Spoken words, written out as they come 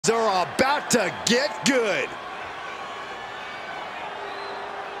Are about to get good.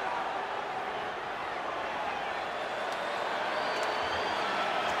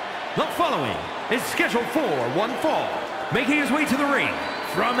 The following is scheduled for one fall, making his way to the ring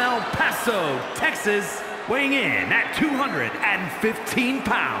from El Paso, Texas, weighing in at 215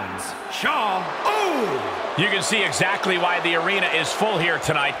 pounds, Chavo. You can see exactly why the arena is full here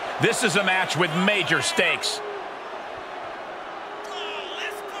tonight. This is a match with major stakes.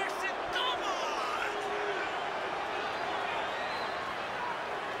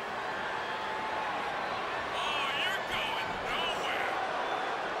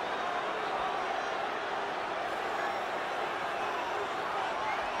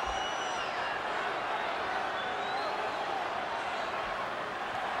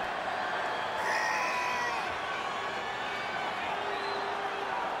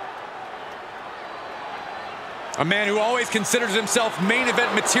 A man who always considers himself main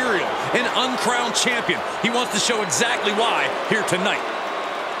event material, an uncrowned champion. He wants to show exactly why here tonight.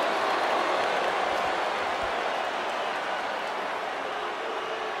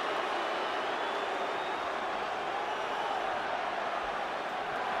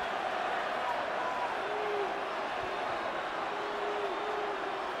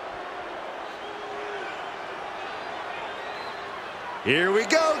 Here we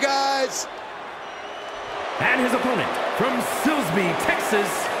go, guys. And his opponent from Silsbee, Texas,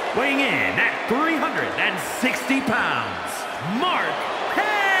 weighing in at 360 pounds, Mark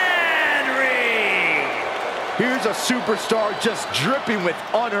Henry. Here's a superstar just dripping with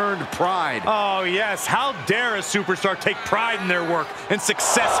unearned pride. Oh, yes. How dare a superstar take pride in their work and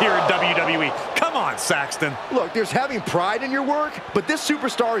success here in WWE? Come on, Saxton. Look, there's having pride in your work, but this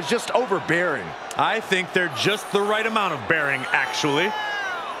superstar is just overbearing. I think they're just the right amount of bearing, actually.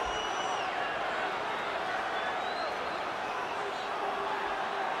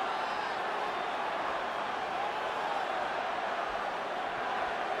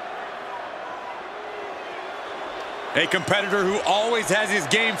 A competitor who always has his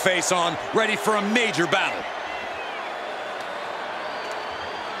game face on, ready for a major battle.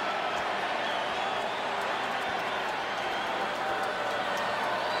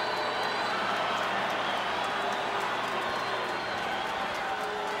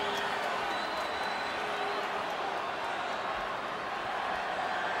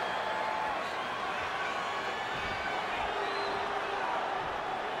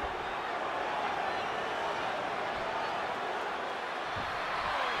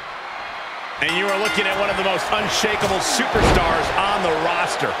 And you are looking at one of the most unshakable superstars on the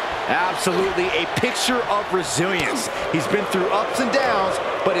roster. Absolutely a picture of resilience. He's been through ups and downs,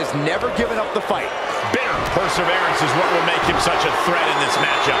 but has never given up the fight. Bitter perseverance is what will make him such a threat in this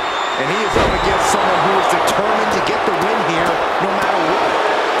matchup. And he is up against someone who is determined to get the win here, no matter what.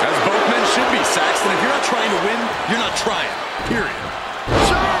 As both men should be, Saxton. If you're not trying to win, you're not trying. Period.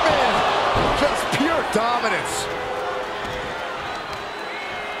 German! Just pure dominance.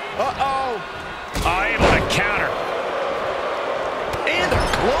 Uh-oh. Able to counter. And a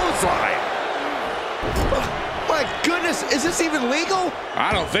clothesline. My goodness, is this even legal?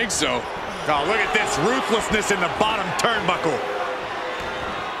 I don't think so. Oh, look at this ruthlessness in the bottom turnbuckle.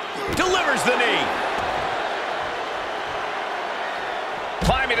 Delivers the knee.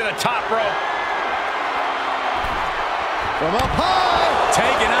 Climbing to the top rope. From up high.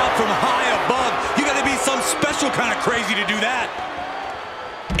 Taken out from high above. You got to be some special kind of crazy to do that.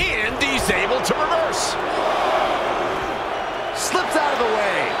 And he's able to reverse. Slips out of the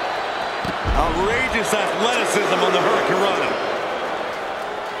way. Outrageous athleticism on the Hurricanrana.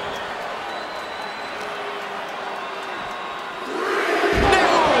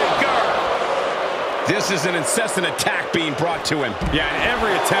 This is an incessant attack being brought to him. Yeah, and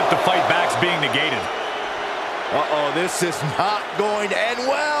every attempt to fight back's being negated. Uh-oh, this is not going to end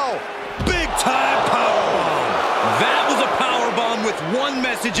well. Big time powerbomb. That was a powerbomb with one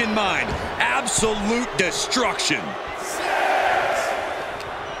message in mind. Absolute destruction.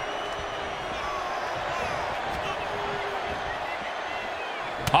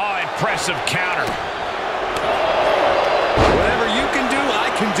 Oh, impressive counter. Whatever you can do,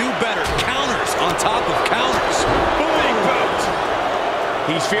 I can do better. Counters on top of counters. Big boot.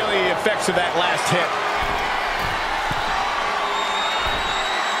 He's feeling the effects of that last hit.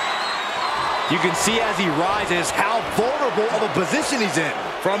 You can see as he rises how vulnerable of a position he's in.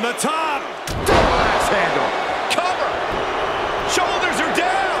 From the top. Double axe handle. Cover. Shoulders are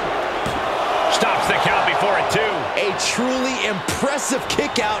down. Stops the count before it, too. A truly impressive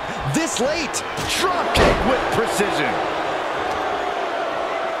kick out this late. Drop kick with precision.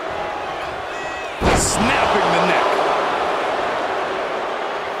 Snapping the neck.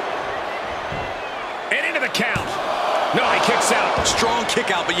 the count. No, he kicks out. Strong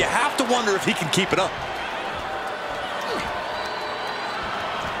kick out, but you have to wonder if he can keep it up.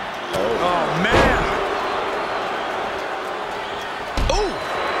 Oh, man. Oh,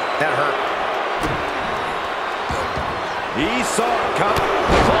 That hurt. He saw it coming.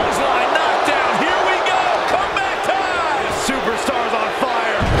 Clothesline, knockdown. Here we go. Comeback time. The superstar's on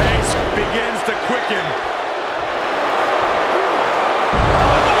fire. Pace begins to quicken.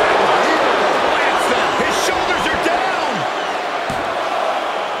 His shoulders are down.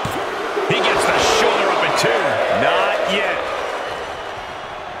 He gets the shoulder up at 2. Not yet.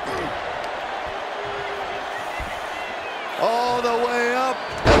 All the way up,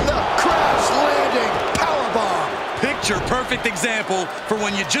 and the crash landing powerbomb. picture-perfect example for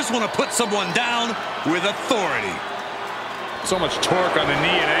when you just want to put someone down with authority. So much torque on the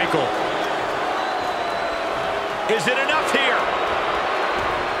knee and ankle. Is it enough here?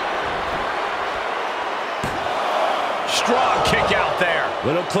 Strong kick out there. A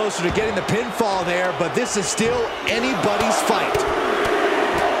little closer to getting the pinfall there, but this is still anybody's fight.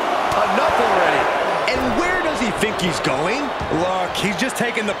 Enough already. And where does he think he's going? Look, he's just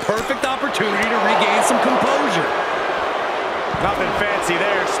taking the perfect opportunity to regain some composure. Nothing fancy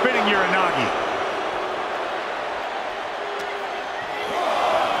there, spinning Uranagi.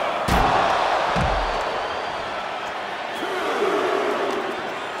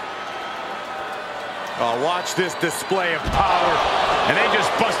 Oh, watch this display of power. And they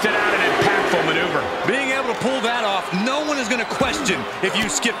just busted out an impactful maneuver. Being able to pull that off, no one is going to question if you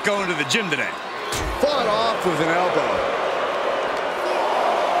skip going to the gym today. Fought off with an elbow.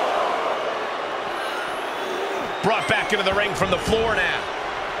 Brought back into the ring from the floor now.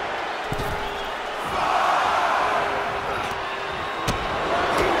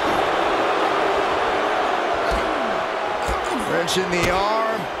 Wrenching the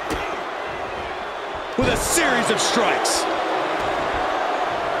arm. With a series of strikes.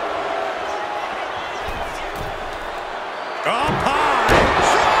 Up high.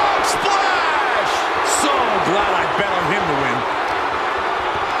 Frog splash. So glad I bet on him to win.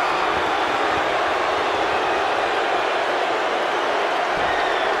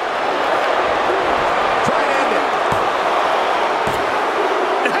 Try to end it.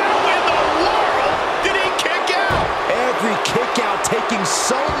 How in the world did he kick out? Every kick out taking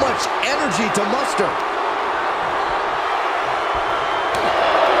so much energy to muster.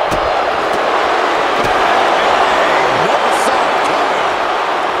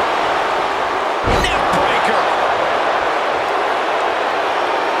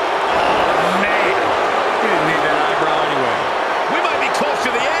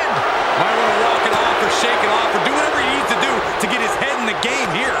 Shake it off or do whatever he needs to do to get his head in the game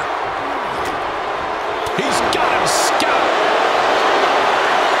here. He's got him scouted.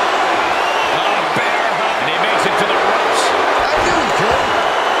 Oh, bear hug. And he makes it to the ropes. I knew he could.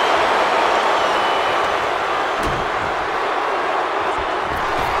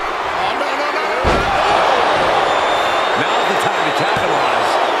 Oh, no, no, no, no. Now's the time to capitalize.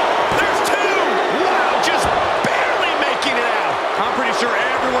 There's 2. Wow, just barely making it out. I'm pretty sure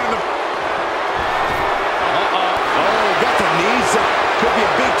everyone in the... Got the knees up. Could be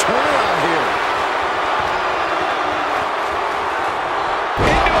a big turnaround here.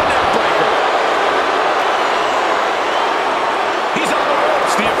 Into a neck breaker. He's on the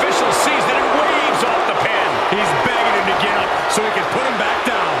ropes. The official sees it and waves off the pin. He's begging him to get up so he can put him back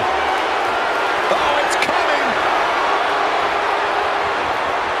down. Oh, it's coming.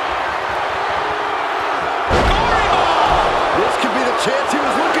 Gory ball. This could be the chance he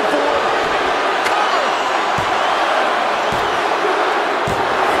was looking for.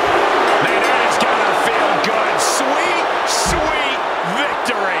 Sweet, sweet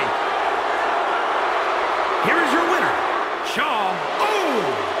victory. Here is your winner, Shaw.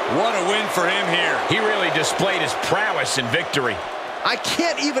 Oh! What a win for him here. He really displayed his prowess in victory. I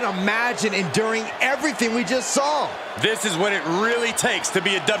can't even imagine enduring everything we just saw. This is what it really takes to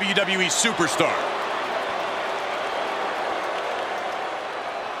be a WWE superstar.